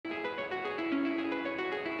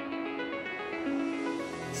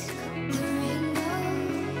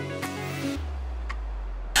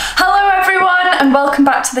and welcome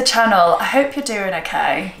back to the channel. I hope you're doing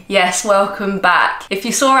okay. Yes, welcome back. If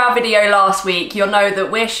you saw our video last week, you'll know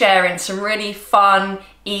that we're sharing some really fun,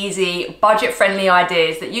 easy, budget-friendly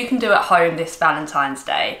ideas that you can do at home this Valentine's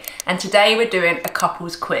Day. And today we're doing a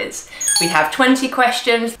couples quiz. We have 20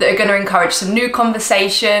 questions that are going to encourage some new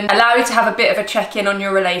conversation, allow you to have a bit of a check-in on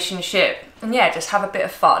your relationship, and yeah, just have a bit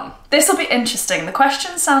of fun. This will be interesting. The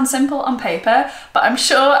questions sound simple on paper, but I'm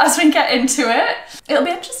sure as we get into it, it'll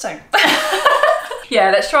be interesting. Yeah,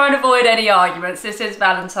 let's try and avoid any arguments. This is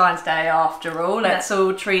Valentine's Day after all. Let's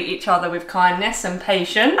all treat each other with kindness and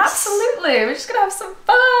patience. Absolutely, we're just gonna have some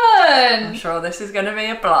fun. I'm sure this is gonna be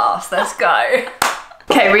a blast. Let's go.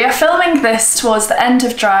 Okay, we are filming this towards the end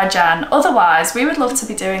of dry Jan. Otherwise, we would love to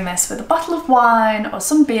be doing this with a bottle of wine or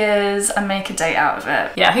some beers and make a date out of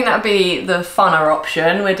it. Yeah, I think that'd be the funner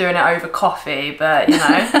option. We're doing it over coffee, but you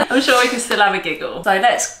know, I'm sure we can still have a giggle. So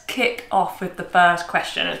let's kick off with the first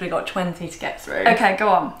question as we got 20 to get through. Okay, go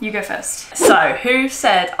on. You go first. So, who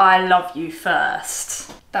said I love you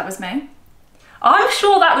first? That was me. I'm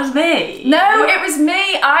sure that was me. No, it was me.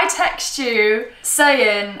 I text you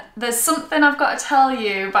saying, there's something I've got to tell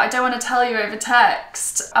you, but I don't want to tell you over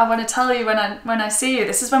text. I want to tell you when I see you.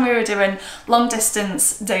 This is when we were doing long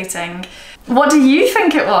distance dating. What do you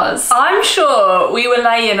think it was? I'm sure we were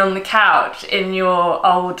laying on the couch in your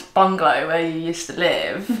old bungalow where you used to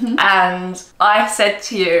live, and I said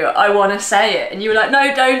to you, I want to say it, and you were like,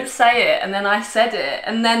 no, don't say it, and then I said it,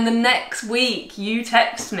 and then the next week you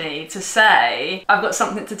text me to say, I've got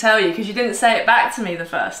something to tell you, because you didn't say it back to me the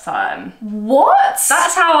first time. What?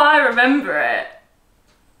 That's how I remember it.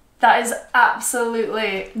 That is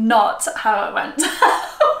absolutely not how it went.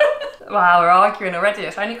 Wow, we're arguing already.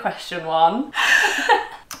 It's only question one.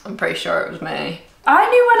 I'm pretty sure it was me. I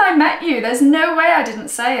knew when I met you. There's no way I didn't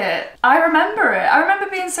say it. I remember it. I remember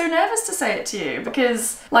being so nervous to say it to you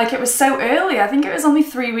because, like, it was so early. I think it was only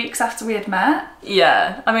 3 weeks after we had met.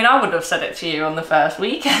 Yeah, I mean, I would have said it to you on the first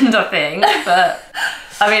weekend, I think, but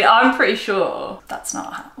I mean, I'm pretty sure. That's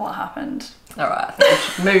not what happened. All right, I think we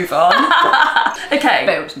should move on. Okay.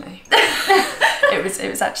 But it was me. It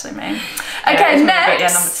was actually me. Okay, yeah,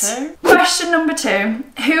 next. Yeah, number 2. Question number 2.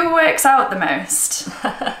 Who works out the most?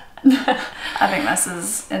 I think this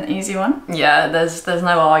is an easy one. Yeah, there's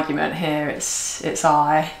no argument here. It's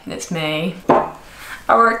me.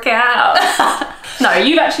 I work out. No,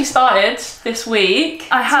 you've actually started this week.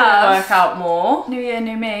 I have. To work out more. New year,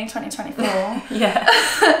 new me, 2024. Yeah.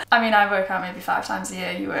 I mean, I work out maybe 5 times a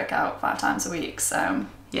year. You work out 5 times a week, so.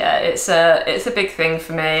 Yeah, it's a big thing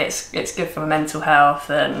for me. It's good for my mental health,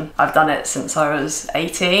 and I've done it since I was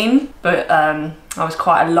 18. But I was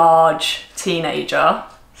quite a large teenager,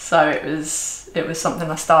 so it was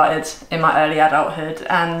something I started in my early adulthood,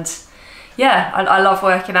 and yeah, I love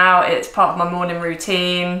working out. It's part of my morning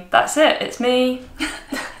routine. That's it. It's me.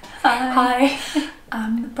 Hi.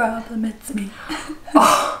 I'm the problem. It's me.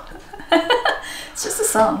 Oh. It's just a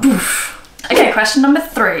song. Okay, question number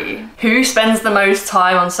 3. Who spends the most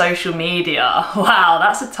time on social media? Wow,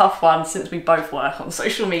 that's a tough one since we both work on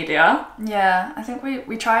social media. Yeah, I think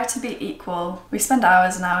we try to be equal. We spend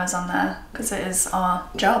hours and hours on there because it is our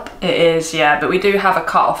job. It is, yeah, but we do have a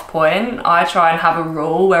cut-off point. I try and have a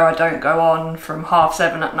rule where I don't go on from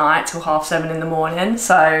 7:30 at night till 7:30 in the morning.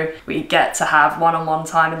 So we get to have one-on-one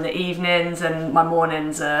time in the evenings, and my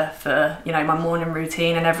mornings are for, you know, my morning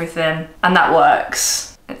routine and everything. And that works.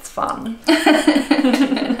 It's fun.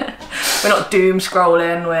 We're not doom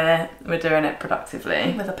scrolling, we're doing it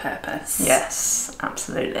productively. With a purpose. Yes,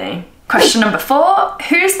 absolutely. Question number 4.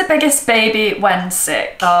 Who's the biggest baby when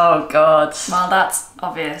sick? Oh God. Well, that's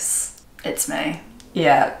obvious. It's me.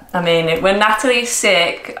 Yeah, I mean, when Natalie's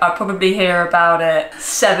sick, I probably hear about it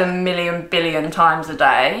 7 million billion times a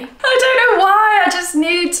day. I don't know why, I just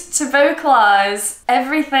need to vocalise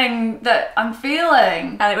everything that I'm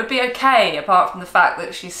feeling. And it would be okay, apart from the fact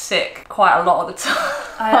that she's sick quite a lot of the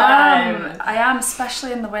time. I am,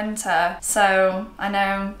 especially in the winter. So I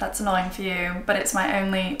know that's annoying for you, but it's my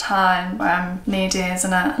only time where I'm needy,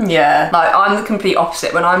 isn't it? Yeah, like I'm the complete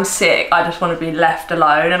opposite. When I'm sick, I just want to be left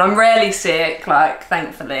alone, and I'm rarely sick, like,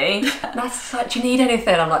 thankfully. That's like, do you need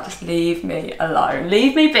anything? I'm like, just leave me alone.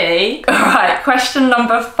 Leave me be. All right, question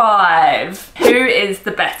number 5. Who is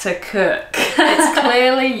the better cook? It's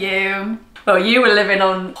clearly you. Well, you were living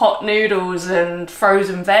on hot noodles and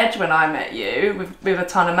frozen veg when I met you with a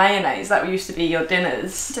ton of mayonnaise. That used to be your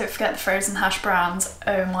dinners. Don't forget the frozen hash browns.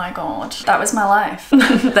 Oh my god, that was my life.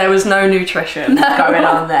 There was no nutrition going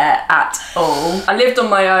on there at all. I lived on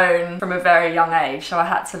my own from a very young age, so I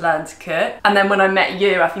had to learn to cook. And then when I met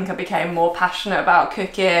you, I think I became more passionate about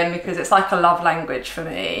cooking because it's like a love language for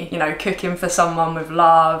me. You know, cooking for someone with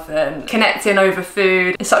love and connecting over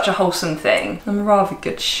food is such a wholesome thing. I'm a rather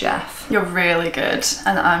good chef. You're really good,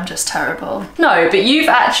 and I'm just terrible. No, but you've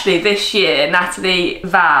actually this year, Natalie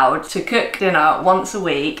vowed to cook dinner once a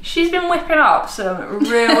week. She's been whipping up some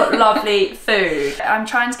real lovely food. I'm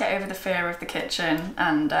trying to get over the fear of the kitchen,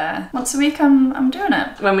 and once a week I'm doing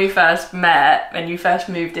it. When we first met, when you first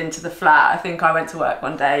moved into the flat, I think I went to work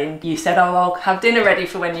one day and you said, oh, I'll have dinner ready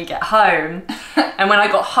for when you get home. And when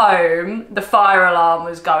I got home, the fire alarm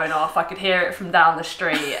was going off. I could hear it from down the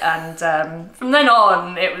street, and from then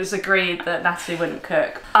on it was agreed that Natalie wouldn't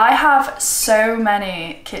cook. I have so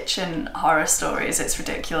many kitchen horror stories, it's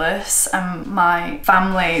ridiculous. And my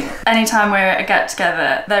family, anytime we're a get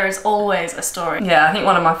together, there is always a story. Yeah, I think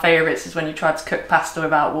one of my favourites is when you tried to cook pasta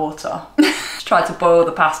without water. Just tried to boil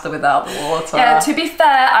the pasta without the water. Yeah, to be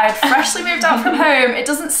fair, I had freshly moved out from home. It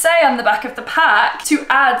doesn't say on the back of the pack to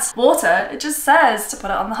add water, it just says to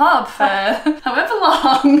put it on the hob for however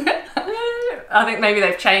long. I think maybe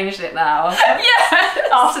they've changed it now. Yeah.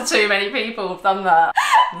 After too many people have done that.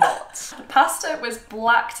 Not. The pasta was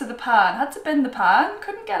black to the pan. Had to bin the pan,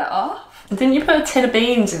 couldn't get it off. Didn't you put a tin of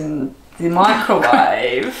beans in the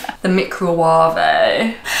microwave? The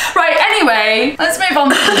microwave. Right, anyway, let's move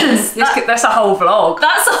on from this. That's a whole vlog.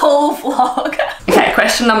 That's a whole vlog. Okay,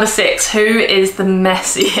 question number 6. Who is the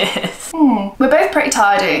messiest? We're both pretty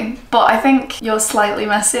tidy, but I think you're slightly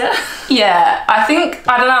messier. Yeah, I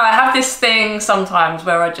don't know, I have this thing sometimes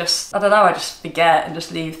where I just forget and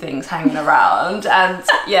just leave things hanging around. And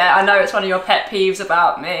yeah, I know it's one of your pet peeves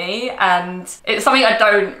about me, and it's something I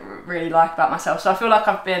don't really like about myself, so I feel like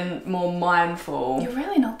I've been more mindful. You're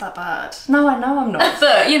really not that bad. No, I know I'm not.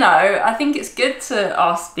 But, you know, I think it's good to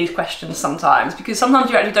ask these questions sometimes, because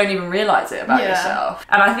sometimes you actually don't even realise it about yourself.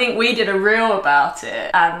 And I think we did a reel about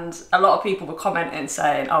it, and a lot of people were commenting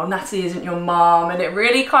saying, oh, Natalie isn't your mum, and it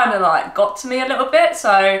really kind of like got to me a little bit,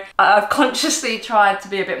 so I've consciously tried to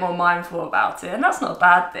be a bit more mindful about it, and that's not a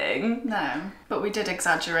bad thing. No, but we did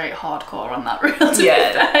exaggerate hardcore on that reel, to be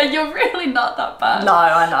Yeah. fair. You're really not that bad. No,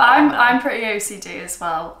 I know. I'm pretty OCD as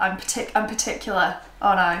well. I'm particular.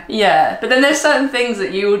 Oh no. Yeah, but then there's certain things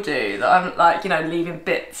that you'll do that I'm like, you know, leaving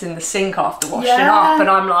bits in the sink after washing up, and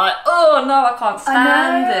I'm like, oh no, I can't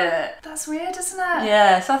stand it. That's weird, isn't it?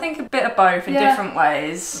 Yeah, so I think a bit of both in different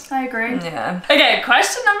ways. I agree. Yeah. Okay,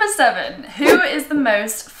 question number 7. Who is the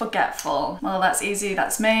most forgetful? Well, that's easy,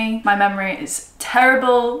 that's me. My memory is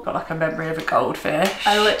terrible. Got like a memory of a goldfish.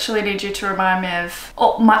 I literally need you to remind me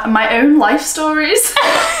of my own life stories.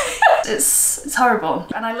 It's horrible.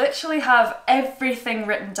 And I literally have everything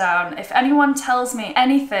written down. If anyone tells me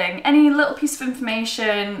anything, any little piece of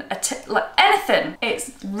information, like anything,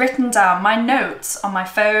 it's written down. My notes on my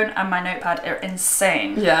phone and my notepad are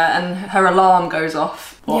insane. Yeah, and her alarm goes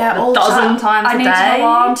off, what, all a dozen times a day? I need an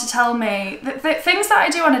alarm to tell me. The things that I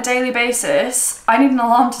do on a daily basis, I need an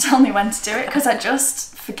alarm to tell me when to do it, because I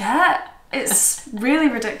just forget. It's really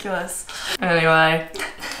ridiculous. Anyway,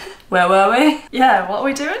 where were we? Yeah, what are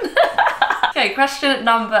we doing? Okay, question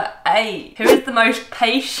number 8. Who is the most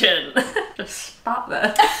patient? Just spat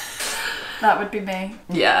there. That would be me.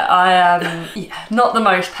 Yeah, I am not the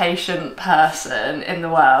most patient person in the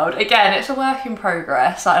world. Again, it's a work in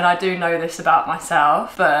progress, and I do know this about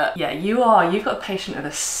myself, but yeah, you are. You've got a patient of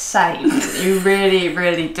a saint. You really,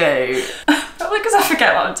 really do. Probably because I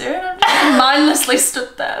forget what I'm doing. I'm just mindlessly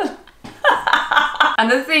stood there. And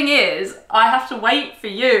the thing is, I have to wait for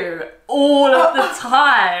you all of the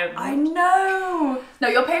time. I know. No,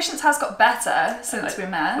 your patience has got better since we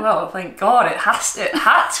met. Well, thank God, it had to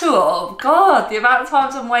have. God, the amount of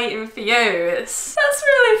times I'm waiting for you, That's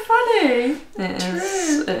really funny.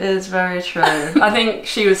 It is very true. I think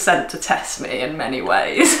she was sent to test me in many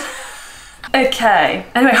ways. Okay.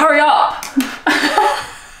 Anyway, hurry up.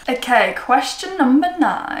 Okay, question number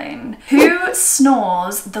 9. Who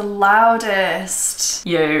snores the loudest?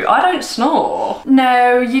 You. I don't snore.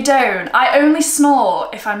 No, you don't. I only snore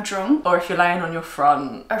if I'm drunk. Or if you're laying on your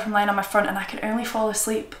front. Or if I'm laying on my front, and I can only fall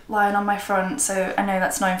asleep lying on my front, so I know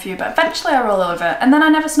that's annoying for you, but eventually I roll over and then I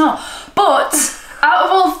never snore. But Out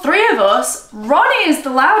of all three of us, Ronnie is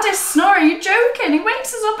the loudest snorer. Are you joking? He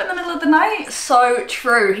wakes us up in the middle of the night. So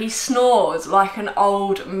true. He snores like an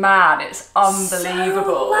old man. It's unbelievable.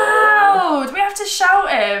 So loud. We have to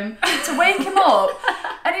shout him to wake him up.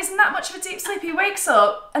 And he's in that much of a deep sleep. He wakes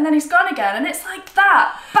up and then he's gone again. And it's like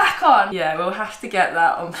that. Back on. Yeah, we'll have to get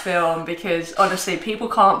that on film because honestly, people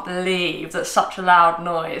can't believe that such a loud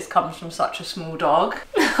noise comes from such a small dog.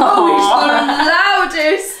 Oh, he's the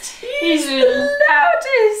loudest. He's the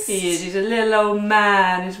loudest. He is. He's a little old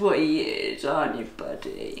man is what he is, aren't you,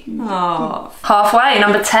 buddy? Oh. Halfway,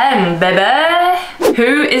 number 10, baby.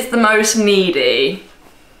 Who is the most needy?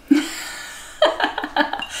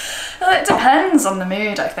 Well, it depends on the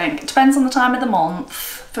mood, I think. It depends on the time of the month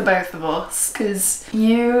for both of us, because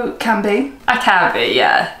you can be. I can be,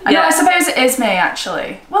 yeah. No, I suppose it is me,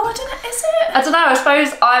 actually. Well, I don't know, is it? I don't know, I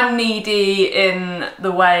suppose I'm needy in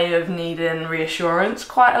the way of needing reassurance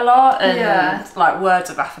quite a lot. And like words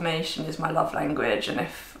of affirmation is my love language. And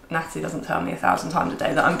if Natalie doesn't tell me 1,000 times a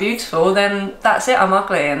day that I'm beautiful, then that's it, I'm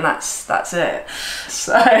ugly, and that's it.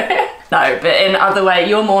 So, no, but in other way,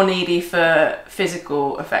 you're more needy for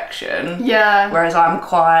physical affection. Yeah. Whereas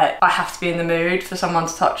I have to be in the mood for someone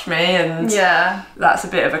to touch me, and that's a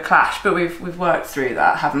bit of a clash, but we've worked through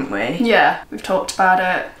that, haven't we? Yeah, we've talked about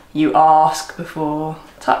it. You ask before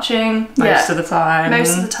touching most of the time.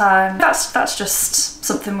 Most of the time. That's just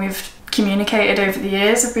something we've communicated over the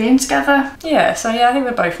years of being together. Yeah, so I think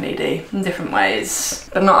we're both needy in different ways,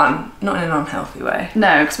 but not in an unhealthy way.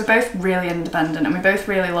 No, because we're both really independent and we both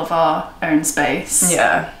really love our own space.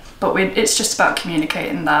 Yeah. But it's just about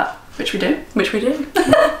communicating that, which we do. Which we do.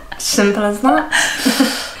 Simple as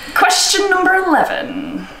that. Question number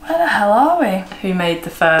 11. Where the hell are we? Who made the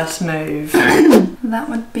first move? That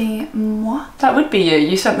would be moi. That would be you.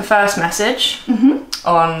 You sent the first message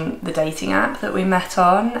on the dating app that we met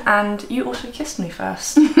on, and you also kissed me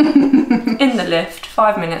first. In the lift,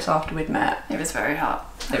 5 minutes after we'd met. It was very hot.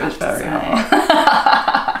 It was very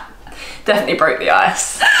hot. Definitely broke the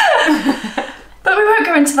ice. But we won't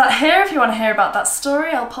go into that here. If you want to hear about that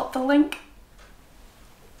story, I'll pop the link.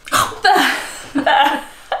 There.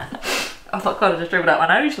 Oh my god, I just dribbled out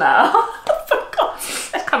my nose now. For God's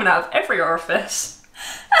sake. It's coming out of every orifice.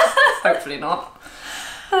 Hopefully not.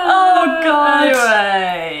 Oh god.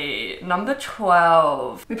 Anyway, number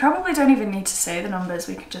 12. We probably don't even need to say the numbers,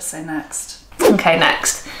 we could just say next. Okay,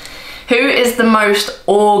 next. Who is the most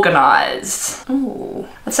organised? Ooh,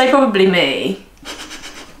 I'd say probably me.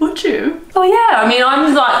 Would you? Oh yeah, I mean,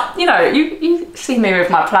 I'm like, you see me with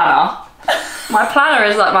my planner. My planner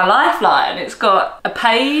is like my lifeline. It's got a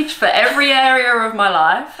page for every area of my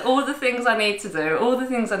life, all the things I need to do, all the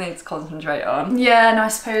things I need to concentrate on. Yeah, no, I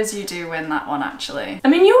suppose you do win that one, actually. I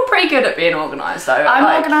mean, you're pretty good at being organised though.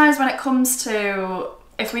 I'm organised when it comes to,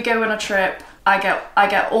 if we go on a trip, I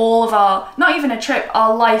get all of our, not even a trip,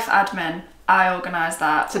 our life admin. I organise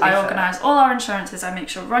that. I organise all our insurances. I make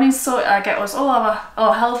sure Ronnie's sorted. I get us all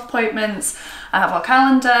our health appointments. I have our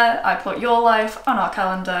calendar. I put your life on our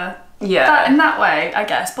calendar. Yeah. In that way, I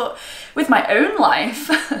guess. But with my own life,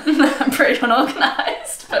 I'm pretty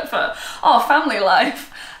unorganised. But for our family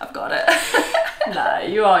life, I've got it. No,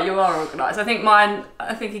 you are organised. I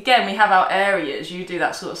think again, we have our areas. You do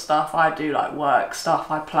that sort of stuff. I do like work stuff.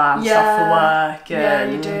 I plan stuff for work. Yeah,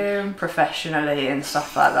 you do. Professionally and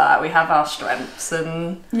stuff like that. We have our strengths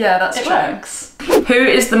and yeah, that's it true. works. Who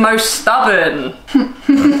is the most stubborn?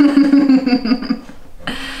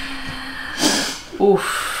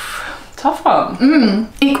 Oof. Tough one.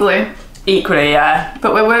 Equally, yeah.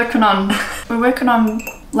 But we're working on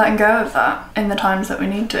letting go of that in the times that we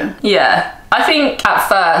need to. Yeah. I think at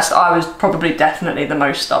first I was probably definitely the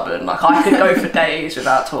most stubborn. Like I could go for days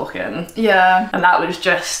without talking. Yeah. And that was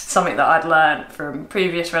just something that I'd learned from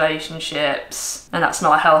previous relationships, and that's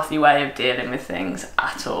not a healthy way of dealing with things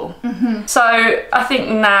at all. So I think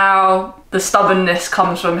now the stubbornness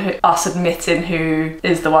comes from us admitting who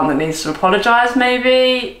is the one that needs to apologise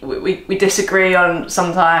maybe. We disagree on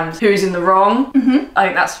sometimes who's in the wrong. I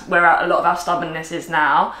think that's where a lot of our stubbornness is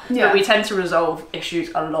now. Yeah. But we tend to resolve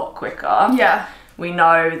issues a lot quicker. Yeah. We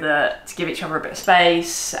know that to give each other a bit of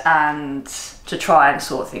space and to try and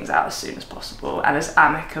sort things out as soon as possible and as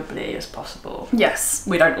amicably as possible. Yes.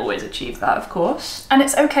 We don't always achieve that, of course. And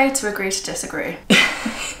it's okay to agree to disagree.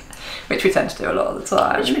 Which we tend to do a lot of the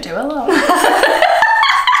time. Which we do a lot.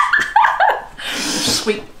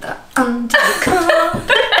 Sweep that under the cup.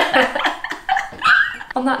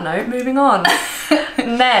 On that note, moving on.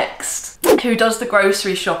 Next. Who does the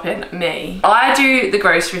grocery shopping? Me. I do the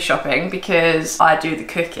grocery shopping because I do the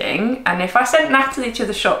cooking, and if I sent Natalie to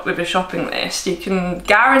the shop with a shopping list, you can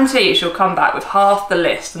guarantee she'll come back with half the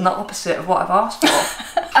list and the opposite of what I've asked for.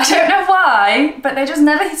 I don't know why, but they just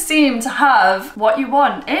never seem to have what you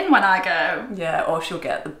want in when I go. Yeah, or she'll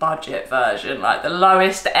get the budget version, like the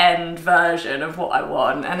lowest end version of what I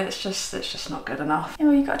want, and it's just not good enough. Yeah,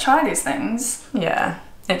 well, you gotta try these things. Yeah,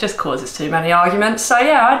 it just causes too many arguments, so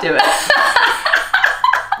yeah, I do it.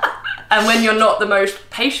 And when you're not the most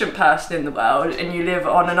patient person in the world and you live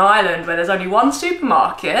on an island where there's only one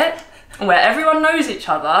supermarket, where everyone knows each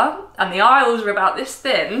other and the aisles are about this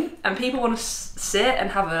thin and people want to sit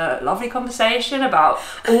and have a lovely conversation about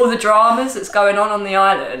all the dramas that's going on the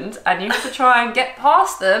island, and you have to try and get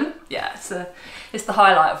past them. Yeah, it's the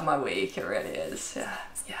highlight of my week, it really is. Yeah.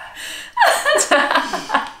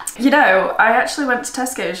 You know, I actually went to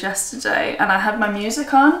Tesco's yesterday and I had my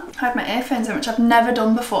music on. I had my earphones in, which I've never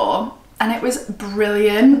done before. And it was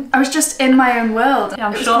brilliant. I was just in my own world.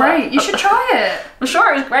 Yeah, it was great. You should try it. I'm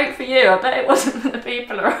sure it was great for you. I bet it wasn't for the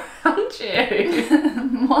people around you.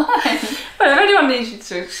 Why? But if anyone needs you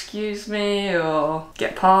to excuse me or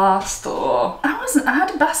get past or... I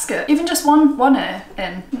had a basket. Even just one ear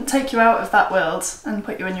in. It'll take you out of that world and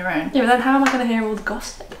put you in your own. Yeah, but then how am I going to hear all the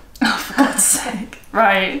gossip? Oh, for God's sake.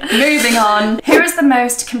 Right, moving on. Who is the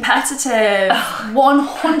most competitive?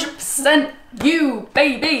 100% you,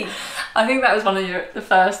 baby. I think that was one of the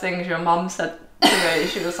first things your mum said to me.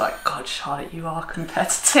 She was like, God, Charlotte, you are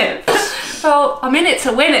competitive. Well, I'm in it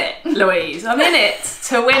to win it, Louise. I'm in it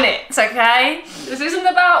to win it, okay? This isn't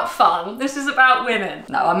about fun. This is about winning.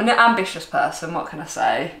 No, I'm an ambitious person. What can I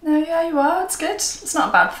say? No, yeah, you are. It's good. It's not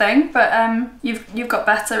a bad thing. But you've got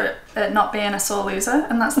better at not being a sore loser,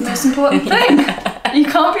 and that's the most important thing. You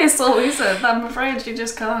can't be a sore loser. I'm afraid you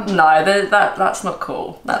just can't. No, that's not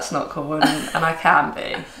cool. That's not cool, and I can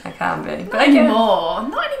be. I can be. But not anymore.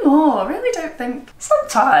 Not anymore. I really don't think.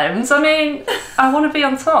 Sometimes. I mean, I want to be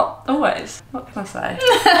on top. Always. What can I say?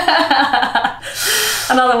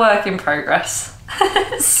 Another work in progress.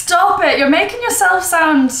 Stop it. You're making yourself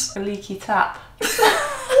sound... A leaky tap.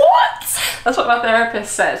 What? That's what my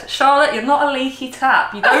therapist says. Charlotte, you're not a leaky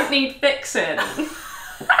tap. You don't need fixing.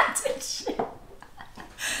 Did she?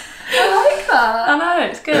 I like that. I know,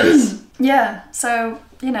 it's good. Yeah, so,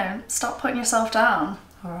 you know, stop putting yourself down.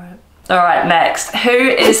 Alright, next. Who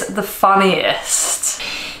is the funniest?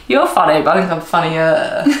 You're funny, but I think I'm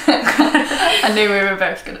funnier. I knew we were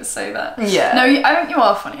both going to say that. Yeah. No, I think you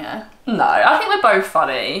are funnier. No, I think we're both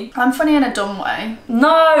funny. I'm funny in a dumb way.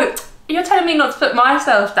 No, you're telling me not to put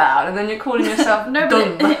myself down and then you're calling yourself no,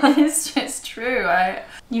 dumb. But it's true.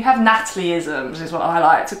 You have Natalieisms is what I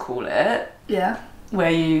like to call it. Yeah. Where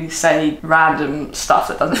you say random stuff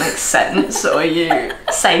that doesn't make sense or you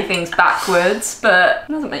say things backwards, but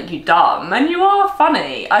it doesn't make you dumb, and you are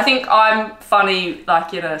funny. I think I'm funny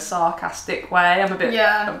like in a sarcastic way. I'm a bit,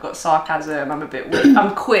 I've got sarcasm, I'm a bit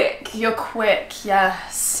I'm quick. You're quick,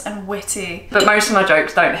 yes, and witty. But most of my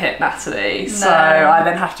jokes don't hit Natalie, so I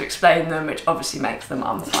then have to explain them, which obviously makes them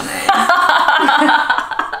unfunny.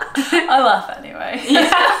 I laugh anyway. Yeah.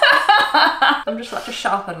 I'm just like a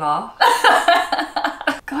sharp and laugh.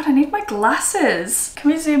 God, I need my glasses.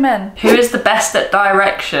 Can we zoom in? Who is the best at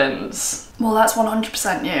directions? Well, that's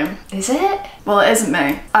 100% you. Is it? Well, it isn't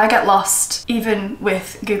me. I get lost, even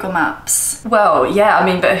with Google Maps. Well, yeah, I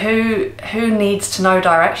mean, but who needs to know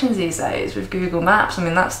directions these days with Google Maps? I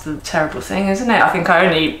mean, that's the terrible thing, isn't it? I think I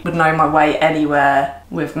only would know my way anywhere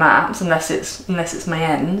with maps, unless it's my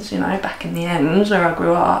ends, you know, back in the ends where I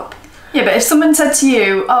grew up. Yeah, but if someone said to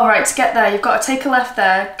you, oh, right, to get there, you've got to take a left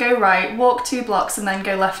there, go right, walk 2 blocks and then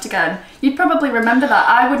go left again, you'd probably remember that.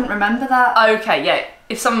 I wouldn't remember that. Okay, yeah.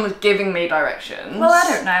 If someone was giving me directions... Well, I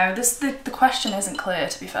don't know. The question isn't clear,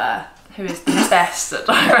 to be fair. Who is the best at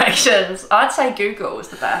directions? I'd say Google is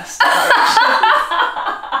the best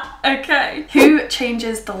at directions. Okay. Who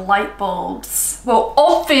changes the light bulbs? Well,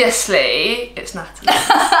 obviously, it's Natalie.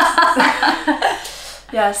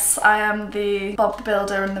 Yes, I am the Bob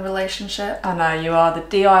Builder in the relationship. I know, you are the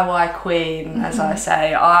DIY queen, as I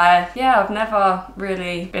say. I've never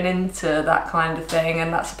really been into that kind of thing,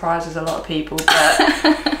 and that surprises a lot of people, but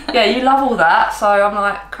yeah, you love all that, so I'm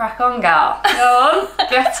like, crack on, gal. Go on,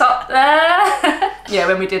 get up there. Yeah,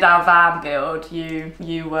 when we did our van build,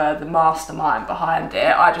 you were the mastermind behind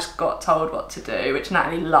it. I just got told what to do, which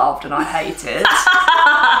Natalie loved and I hated.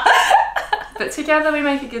 But together we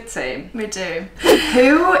make a good team. We do.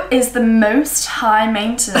 Who is the most high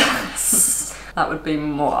maintenance? That would be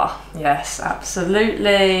moi. Yes,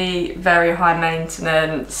 absolutely. Very high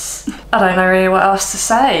maintenance. I don't know really what else to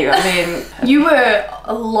say. I mean... You were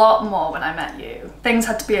a lot more when I met you. Things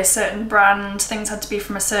had to be a certain brand, things had to be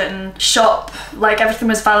from a certain shop, like everything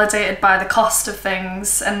was validated by the cost of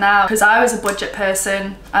things. And now, because I was a budget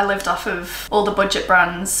person, I lived off of all the budget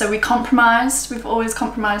brands, so we compromised. We've always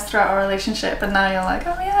compromised throughout our relationship, and now you're like,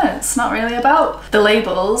 oh yeah, it's not really about the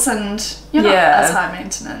labels, and you're not as high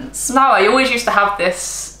maintenance. No, I always used to have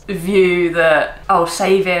this view that, oh,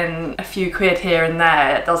 saving a few quid here and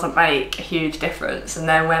there doesn't make a huge difference. And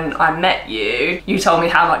then when I met you, you told me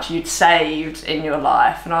how much you'd saved in your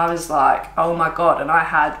life, and I was like, oh my god. And I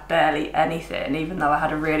had barely anything, even though I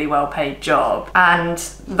had a really well paid job. And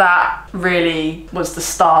that really was the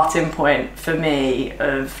starting point for me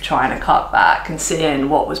of trying to cut back and seeing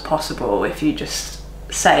what was possible if you just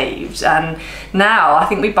saved. And now I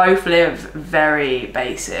think we both live very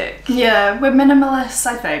basic. Yeah, we're minimalists,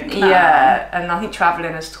 I think, now. Yeah, and I think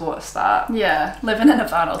travelling has taught us that. Yeah, living in a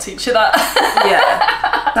van will teach you that.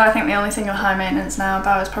 Yeah. So I think the only thing you're high maintenance now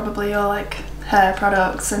about is probably your like hair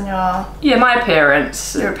products and my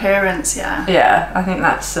appearance. Your appearance, yeah. Yeah, I think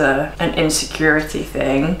that's an insecurity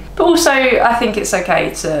thing. But also I think it's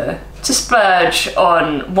okay to splurge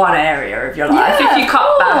on one area of your life. Yeah, if you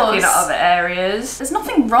cut back in course. other areas. There's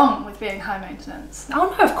nothing wrong with being high maintenance.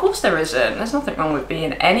 Oh no, of course there isn't. There's nothing wrong with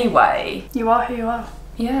being any way. You are who you are.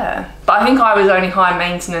 Yeah, but I think I was only high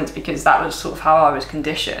maintenance because that was sort of how I was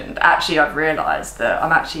conditioned. Actually, I've realised that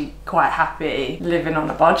I'm actually quite happy living on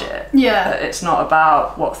a budget. Yeah. That it's not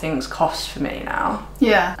about what things cost for me now.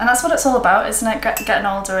 Yeah, and that's what it's all about, isn't it? Getting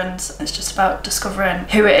older, and it's just about discovering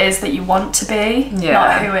who it is that you want to be,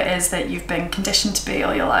 not who it is that you've been conditioned to be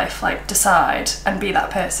all your life. Like, decide and be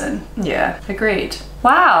that person. Yeah, agreed.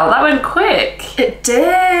 Wow, that went quick. It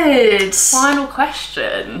did. Final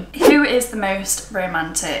question. Who is the most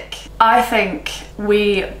romantic? I think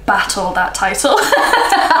we battle that title.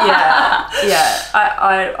 Yeah,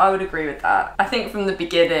 I would agree with that. I think from the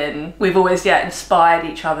beginning, we've always inspired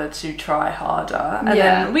each other to try harder. And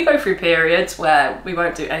then we go through periods where we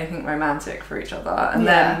won't do anything romantic for each other. And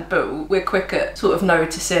then, but we're quick at sort of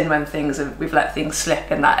noticing when we've let things slip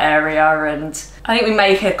in that area. And I think we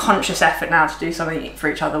make a conscious effort now to do something for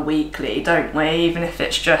each other weekly, don't we? Even if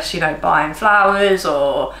it's just, buying flowers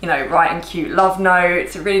or, writing cute love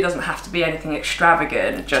notes. It really doesn't have to be anything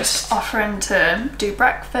extravagant. Just offering to do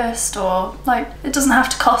breakfast, or it doesn't have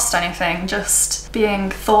to cost anything, just being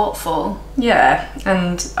thoughtful. Yeah,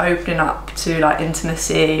 and opening up to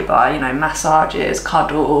intimacy by, massages,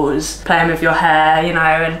 cuddles, playing with your hair,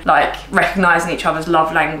 and recognising each other's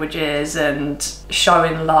love languages and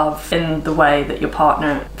showing love in the way that your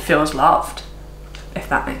partner feels loved, if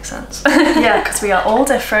that makes sense. Yeah, because we are all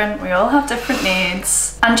different, we all have different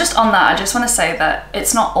needs. And just on that, I just want to say that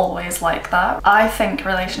it's not always like that. I think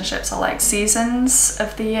relationships are like seasons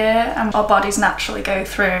of the year, and our bodies naturally go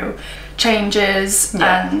through changes,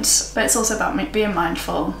 but it's also about being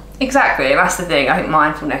mindful. Exactly, and that's the thing. I think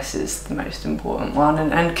mindfulness is the most important one,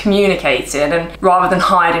 and communicating, and rather than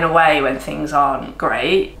hiding away when things aren't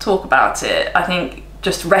great, talk about it. I think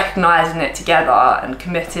just recognising it together and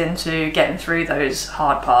committing to getting through those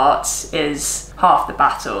hard parts is half the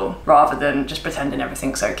battle, rather than just pretending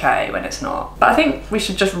everything's okay when it's not. But I think we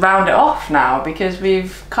should just round it off now, because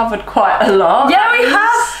we've covered quite a lot. Yeah, we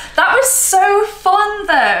have. That was so fun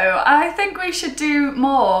though. I think we should do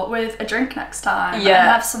more with a drink next time. And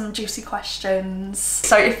have some juicy questions.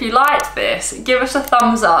 So if you liked this, give us a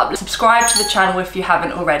thumbs up. Subscribe to the channel if you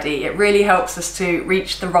haven't already. It really helps us to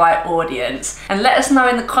reach the right audience. And let us know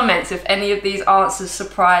in the comments if any of these answers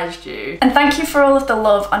surprised you. And thank you for all of the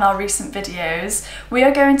love on our recent videos. We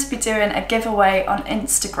are going to be doing a giveaway on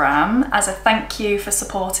Instagram as a thank you for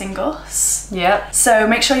supporting us. Yep. So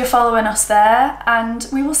make sure you're following us there, and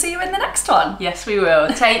we will see you in the next one. Yes, we will.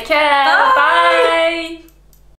 Take care. Bye. Bye.